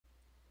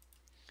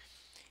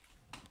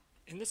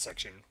In this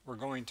section, we're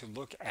going to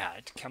look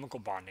at chemical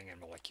bonding and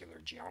molecular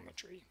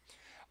geometry.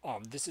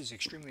 This is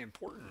extremely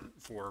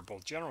important for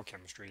both general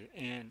chemistry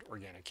and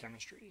organic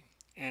chemistry.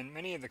 And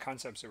many of the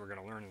concepts that we're going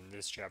to learn in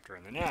this chapter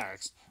and the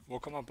next will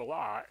come up a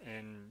lot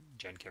in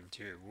Gen Chem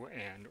 2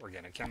 and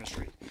organic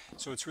chemistry.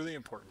 So it's really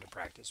important to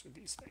practice with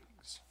these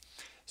things.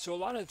 So a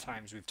lot of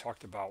times we've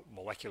talked about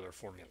molecular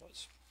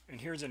formulas. And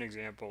here's an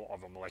example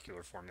of a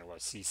molecular formula,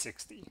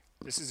 C60.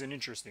 This is an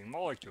interesting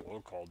molecule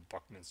called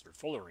Buckminster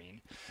fullerene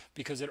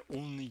because it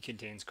only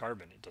contains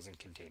carbon. It doesn't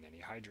contain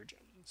any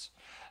hydrogens.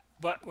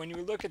 But when you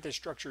look at the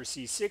structure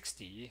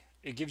C60,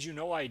 it gives you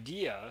no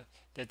idea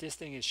that this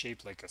thing is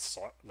shaped like a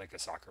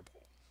soccer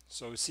ball.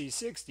 So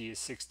C60 is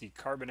 60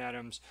 carbon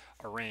atoms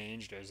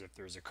arranged as if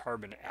there's a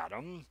carbon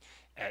atom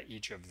at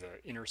each of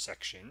the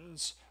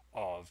intersections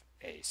of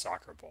a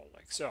soccer ball,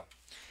 like so.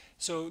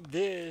 So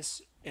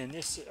in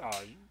this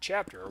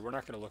chapter, we're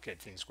not going to look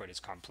at things quite as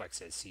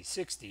complex as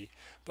C60,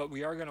 but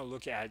we are going to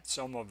look at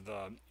some of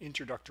the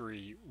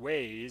introductory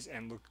ways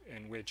and look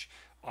in which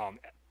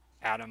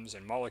atoms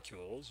and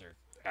molecules, or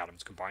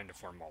atoms combine to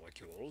form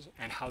molecules,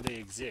 and how they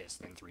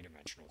exist in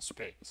three-dimensional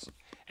space.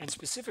 And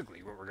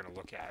specifically, what we're going to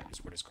look at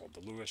is what is called the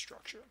Lewis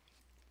structure.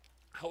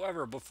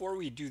 However, before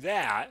we do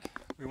that,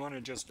 we want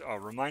to just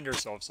remind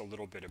ourselves a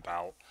little bit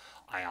about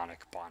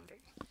ionic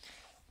bonding.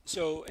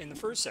 So in the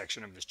first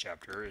section of this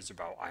chapter is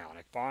about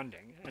ionic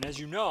bonding. And as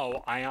you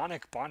know,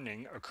 ionic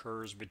bonding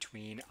occurs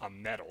between a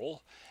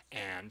metal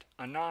and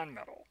a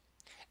nonmetal.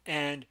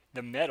 And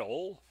the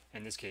metal,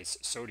 in this case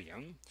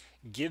sodium,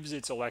 gives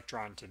its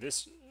electron to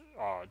this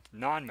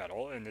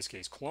nonmetal, in this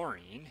case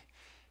chlorine,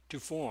 to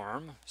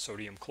form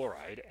sodium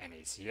chloride,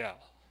 NaCl.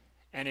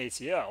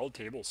 NaCl,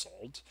 table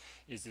salt,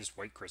 is this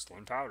white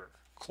crystalline powder.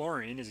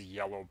 Chlorine is a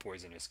yellow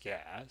poisonous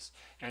gas,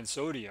 and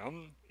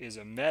sodium is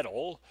a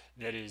metal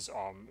that is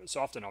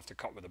soft enough to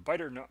cut with a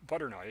butter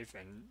knife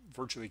and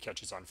virtually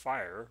catches on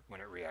fire when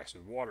it reacts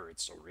with water.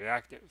 It's so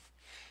reactive.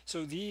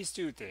 So these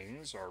two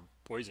things are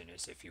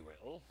poisonous, if you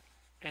will,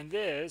 and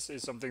this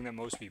is something that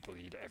most people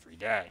eat every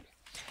day.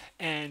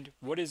 And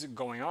what is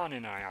going on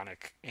in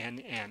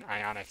an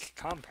ionic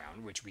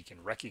compound, which we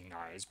can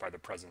recognize by the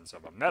presence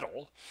of a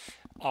metal,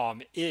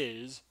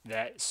 is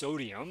that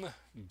sodium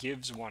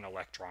gives one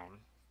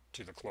electron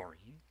to the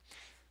chlorine.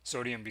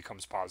 Sodium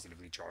becomes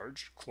positively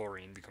charged.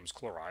 Chlorine becomes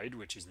chloride,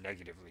 which is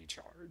negatively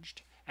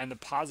charged. And the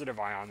positive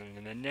ion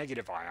and the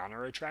negative ion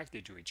are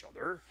attracted to each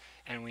other,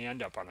 and we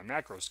end up on the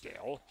macro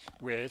scale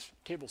with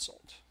table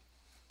salt.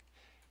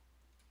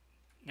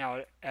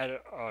 Now, at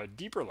a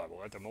deeper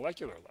level, at the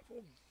molecular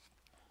level,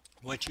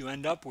 what you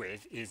end up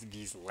with is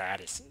these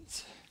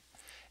lattices.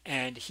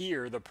 And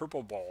here, the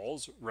purple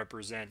balls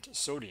represent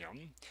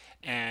sodium,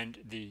 and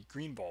the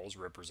green balls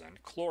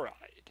represent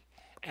chloride.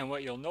 And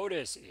what you'll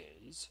notice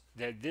is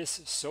that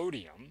this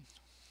sodium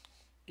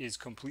is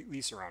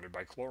completely surrounded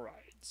by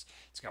chlorides.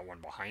 It's got one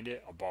behind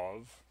it,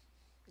 above,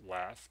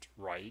 left,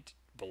 right,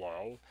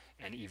 below,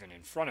 and even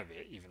in front of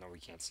it, even though we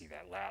can't see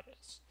that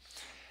lattice.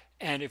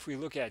 And if we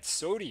look at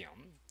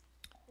sodium,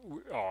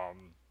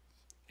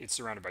 it's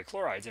surrounded by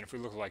chlorides, and if we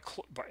look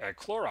at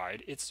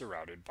chloride, it's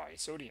surrounded by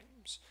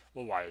sodiums.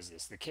 Well, why is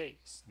this the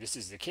case? This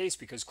is the case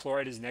because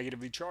chloride is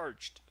negatively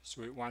charged,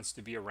 so it wants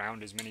to be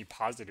around as many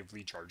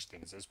positively charged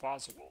things as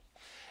possible.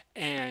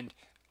 And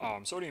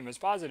sodium is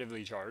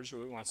positively charged,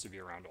 so it wants to be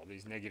around all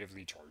these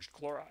negatively charged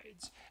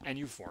chlorides, and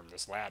you form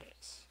this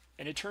lattice.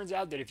 And it turns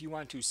out that if you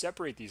want to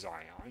separate these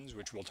ions,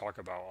 which we'll talk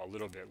about a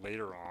little bit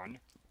later on,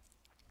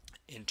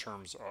 in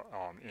terms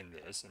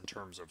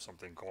of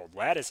something called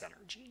lattice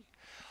energy,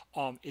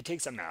 it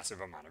takes a massive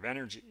amount of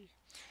energy.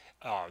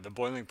 The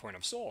boiling point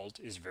of salt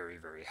is very,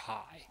 very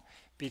high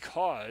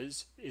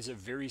because it's a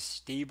very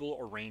stable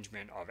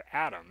arrangement of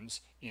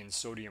atoms in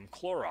sodium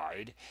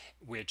chloride,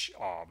 which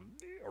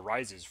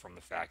arises from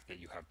the fact that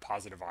you have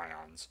positive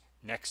ions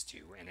next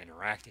to and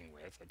interacting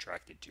with,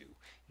 attracted to,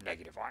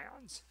 negative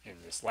ions in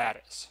this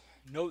lattice.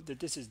 Note that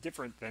this is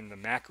different than the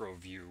macro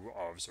view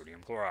of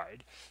sodium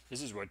chloride.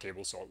 This is what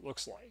table salt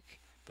looks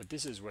like. But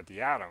this is what the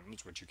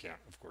atoms, which you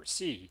can't, of course,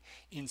 see,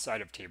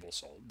 inside of table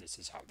salt, this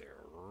is how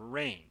they're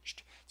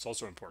arranged. It's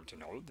also important to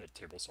note that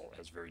table salt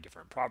has very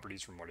different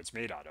properties from what it's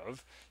made out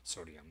of,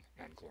 sodium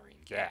and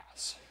chlorine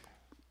gas.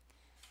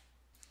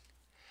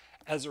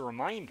 As a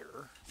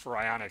reminder, for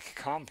ionic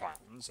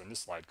compounds, and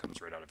this slide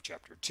comes right out of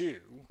chapter 2,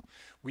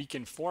 we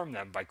can form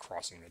them by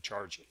crossing the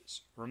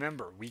charges.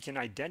 Remember, we can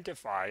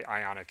identify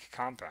ionic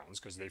compounds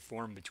because they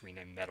form between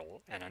a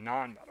metal and a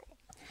nonmetal.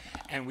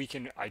 And we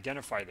can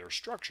identify their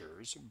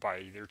structures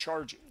by their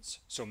charges.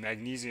 So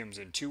magnesium's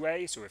in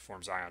 2A, so it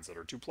forms ions that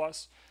are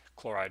 2+.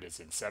 Chloride is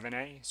in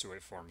 7A, so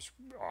it forms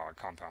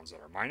compounds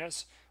that are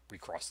minus. We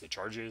cross the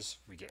charges,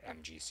 we get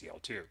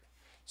MgCl2.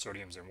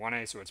 Sodium's in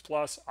 1A, so it's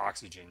plus.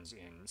 Oxygen's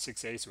in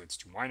 6A, so it's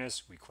 2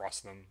 minus. We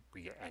cross them,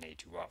 we get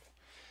Na2O.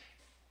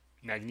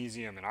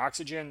 Magnesium and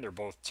oxygen, they're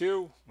both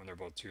 2. When they're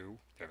both 2,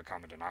 they have a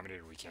common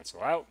denominator, we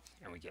cancel out,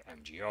 and we get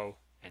MgO.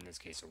 In this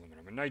case,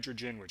 aluminum and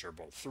nitrogen, which are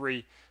both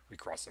 3, we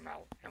cross them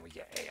out, and we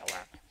get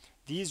ALN.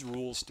 These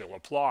rules still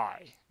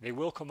apply. They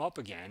will come up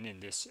again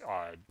in this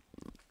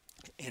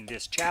in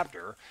this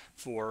chapter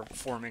for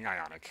forming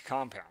ionic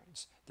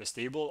compounds. The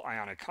stable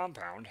ionic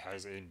compound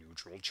has a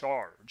neutral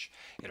charge.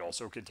 It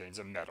also contains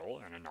a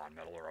metal and a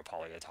nonmetal or a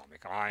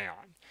polyatomic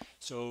ion.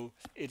 So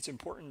it's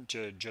important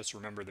to just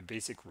remember the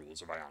basic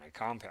rules of ionic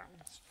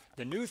compounds.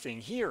 The new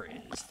thing here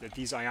is that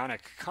these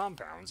ionic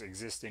compounds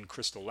exist in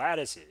crystal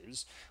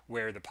lattices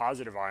where the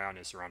positive ion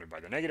is surrounded by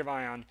the negative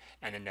ion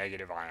and the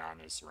negative ion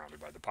is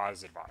surrounded by the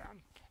positive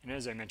ion. And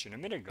as I mentioned a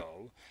minute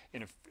ago,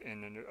 in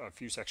a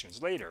few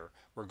sections later,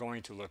 we're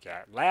going to look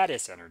at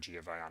lattice energy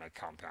of ionic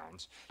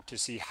compounds to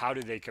see how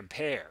do they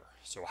compare.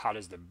 So how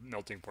does the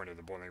melting point or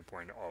the boiling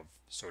point of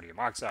sodium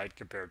oxide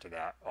compare to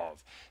that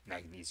of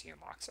magnesium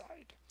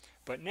oxide?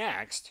 But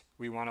next,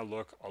 we want to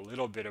look a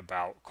little bit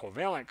about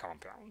covalent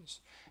compounds.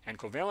 And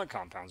covalent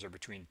compounds are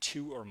between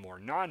two or more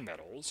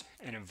nonmetals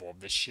and involve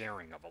the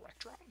sharing of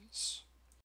electrons.